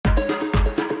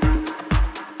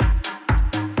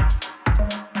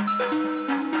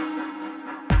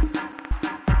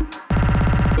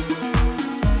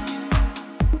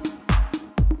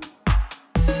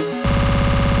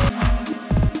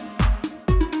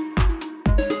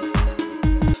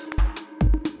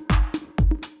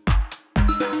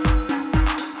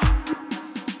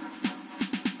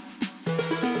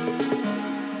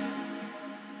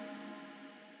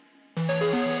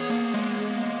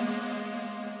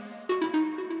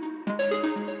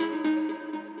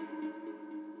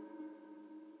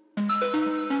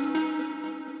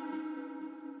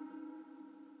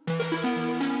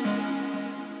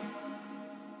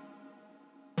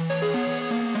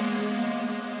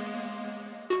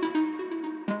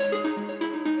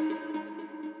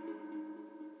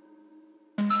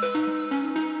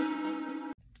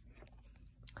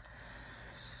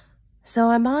So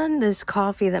I'm on this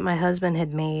coffee that my husband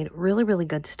had made, really, really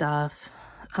good stuff.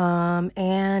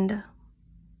 And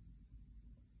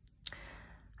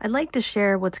I'd like to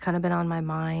share what's kind of been on my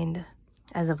mind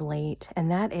as of late, and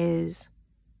that is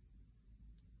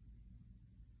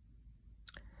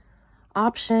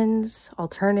options,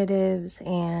 alternatives,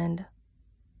 and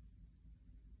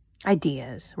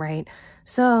ideas, right?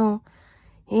 So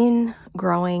in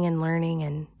growing and learning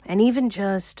and even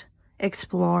just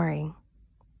exploring,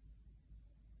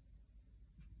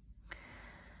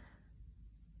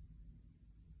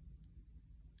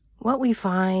 what we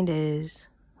find is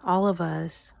all of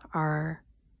us are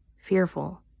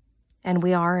fearful and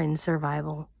we are in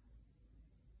survival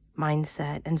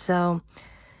mindset. And so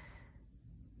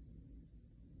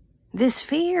this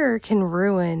fear can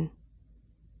ruin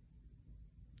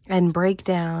and break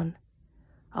down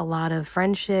a lot of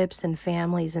friendships and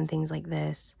families and things like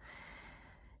this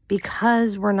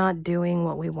because we're not doing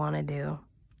what we want to do,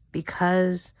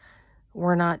 because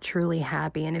we're not truly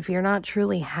happy. And if you're not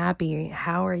truly happy,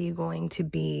 how are you going to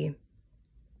be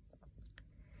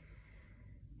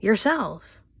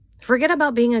yourself? Forget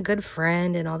about being a good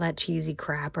friend and all that cheesy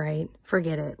crap, right?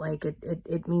 Forget it. Like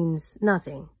it means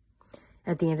nothing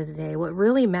at the end of the day. What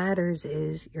really matters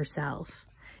is yourself,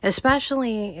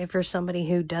 especially if you're somebody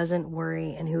who doesn't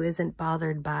worry and who isn't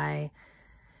bothered by,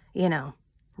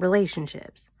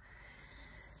 relationships.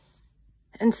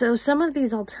 And so some of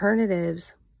these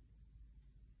alternatives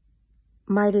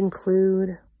might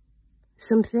include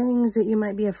some things that you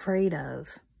might be afraid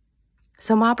of,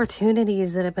 some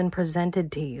opportunities that have been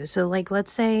presented to you. So like,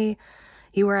 let's say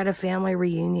you were at a family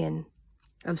reunion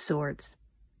of sorts.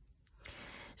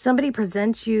 Somebody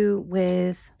presents you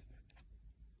with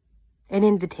an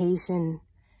invitation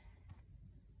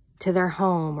to their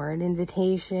home or an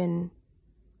invitation,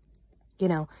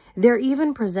 they're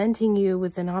even presenting you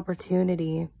with an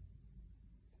opportunity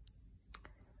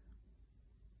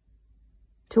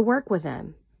to work with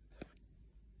them.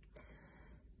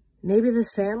 Maybe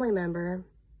this family member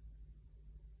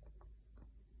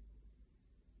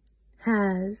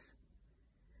has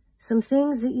some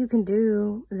things that you can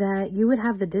do that you would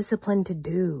have the discipline to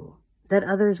do that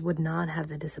others would not have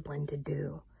the discipline to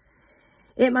do.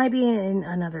 It might be in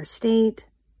another state.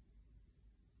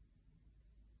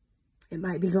 It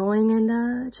might be going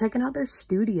and checking out their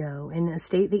studio in a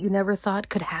state that you never thought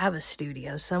could have a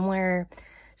studio, somewhere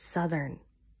southern,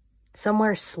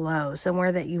 somewhere slow,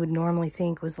 somewhere that you would normally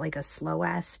think was like a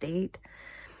slow-ass state,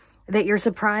 that you're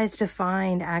surprised to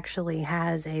find actually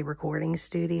has a recording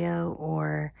studio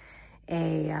or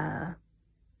a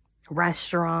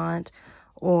restaurant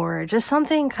or just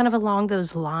something kind of along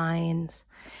those lines.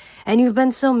 And you've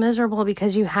been so miserable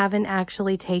because you haven't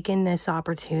actually taken this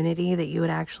opportunity that you would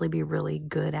actually be really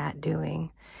good at doing.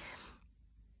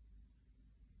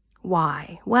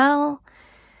 Why? Well,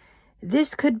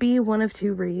 this could be one of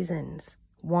two reasons.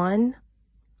 One,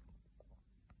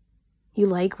 you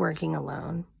like working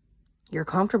alone. You're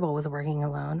comfortable with working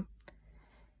alone.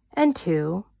 And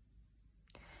two,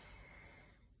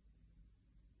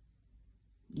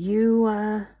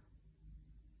 you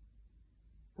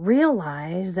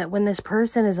realize that when this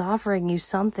person is offering you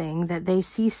something, that they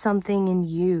see something in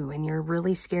you, and you're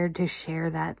really scared to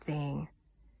share that thing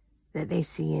that they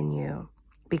see in you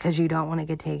because you don't want to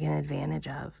get taken advantage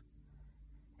of.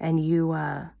 And you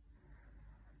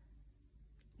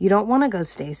don't want to go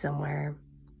stay somewhere.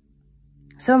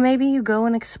 So maybe you go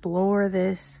and explore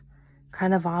this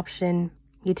kind of option.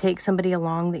 You take somebody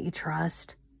along that you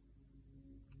trust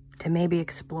to maybe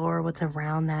explore what's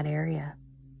around that area.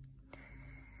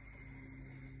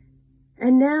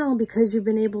 And now, because you've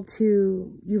been able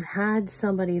to, you've had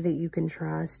somebody that you can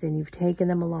trust and you've taken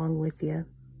them along with you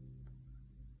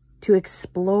to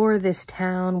explore this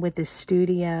town with this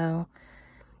studio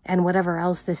and whatever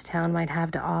else this town might have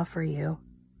to offer you,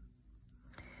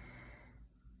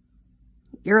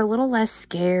 you're a little less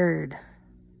scared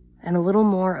and a little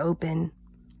more open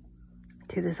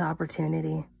to this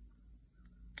opportunity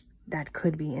that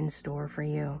could be in store for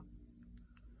you,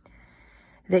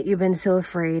 that you've been so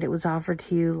afraid it was offered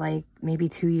to you like maybe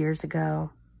 2 years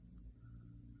ago.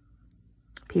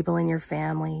 People in your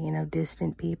family,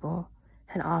 distant people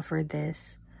had offered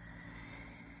this.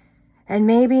 And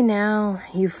maybe now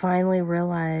you finally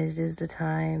realized is the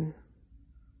time.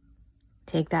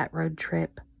 Take that road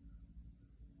trip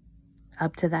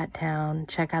up to that town,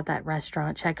 check out that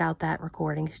restaurant, check out that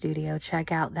recording studio, check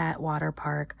out that water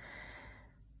park.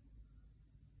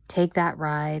 Take that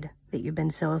ride that you've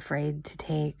been so afraid to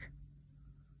take,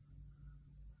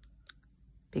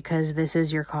 because this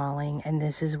is your calling and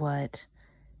this is what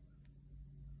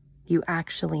you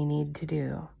actually need to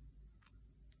do.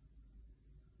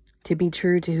 to be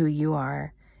true to who you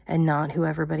are and not who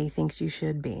everybody thinks you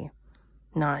should be,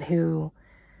 not who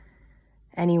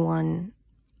anyone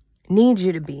needs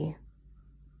you to be,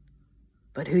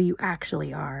 but who you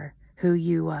actually are, who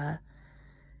you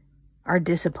are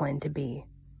disciplined to be.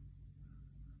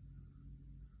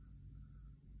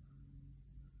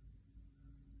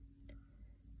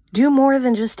 Do more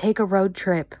than just take a road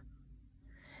trip.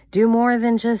 Do more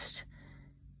than just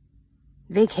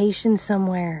vacation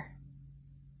somewhere.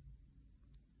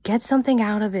 Get something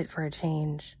out of it for a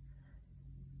change.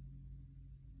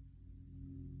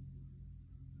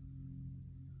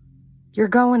 You're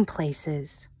going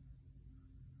places.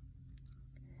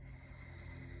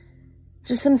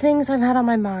 Just some things I've had on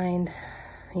my mind,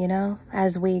 you know,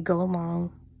 as we go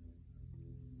along.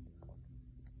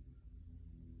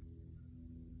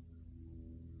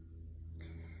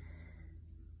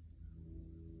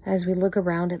 As we look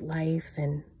around at life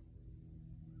and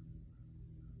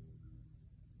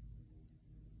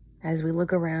as we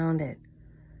look around at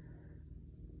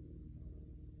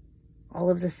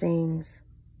all of the things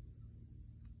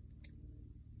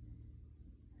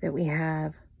that we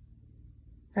have,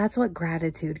 that's what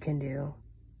gratitude can do.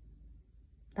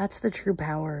 That's the true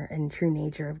power and true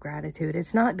nature of gratitude.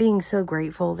 It's not being so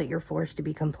grateful that you're forced to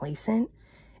be complacent.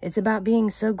 It's about being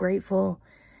so grateful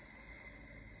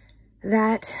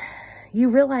that you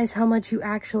realize how much you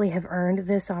actually have earned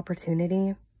this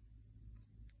opportunity.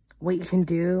 What you can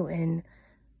do in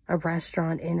a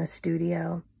restaurant, in a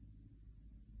studio.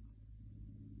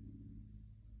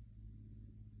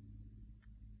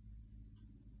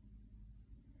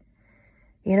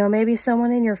 You know, maybe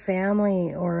someone in your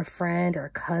family or a friend or a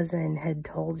cousin had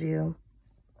told you,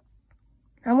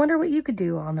 I wonder what you could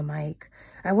do on the mic.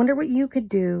 I wonder what you could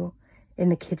do in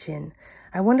the kitchen.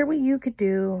 I wonder what you could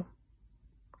do.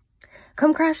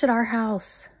 Come crash at our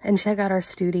house and check out our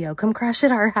studio. Come crash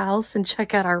at our house and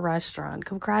check out our restaurant.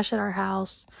 Come crash at our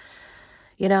house.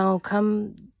 You know,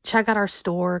 come check out our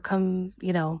store. Come,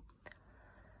 you know,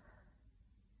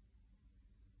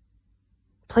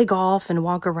 play golf and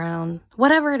walk around.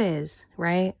 Whatever it is,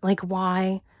 right? Like,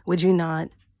 why would you not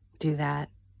do that?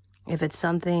 If it's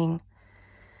something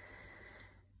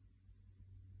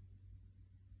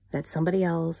that somebody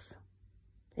else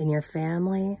in your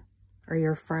family or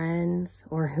your friends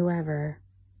or whoever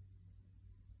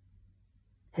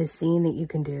has seen that you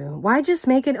can do. Why just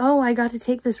make it, oh, I got to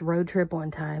take this road trip one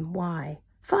time. Why?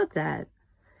 Fuck that.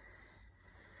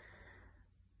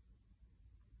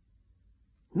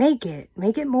 Make it.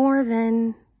 Make it more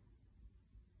than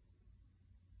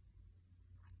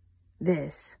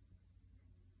this.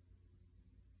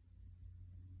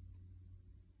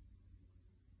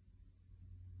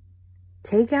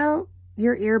 Take out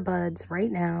your earbuds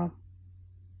right now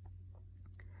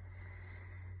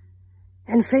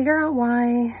and figure out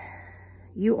why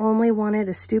you only wanted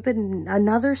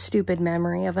another stupid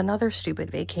memory of another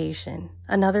stupid vacation,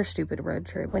 another stupid road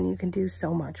trip, when you can do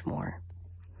so much more.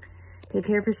 Take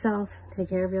care of yourself. Take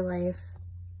care of your life.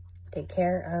 Take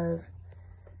care of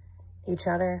each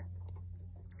other.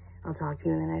 I'll talk to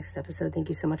you in the next episode. Thank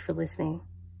you so much for listening.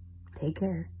 Take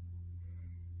care.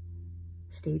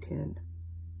 Stay tuned.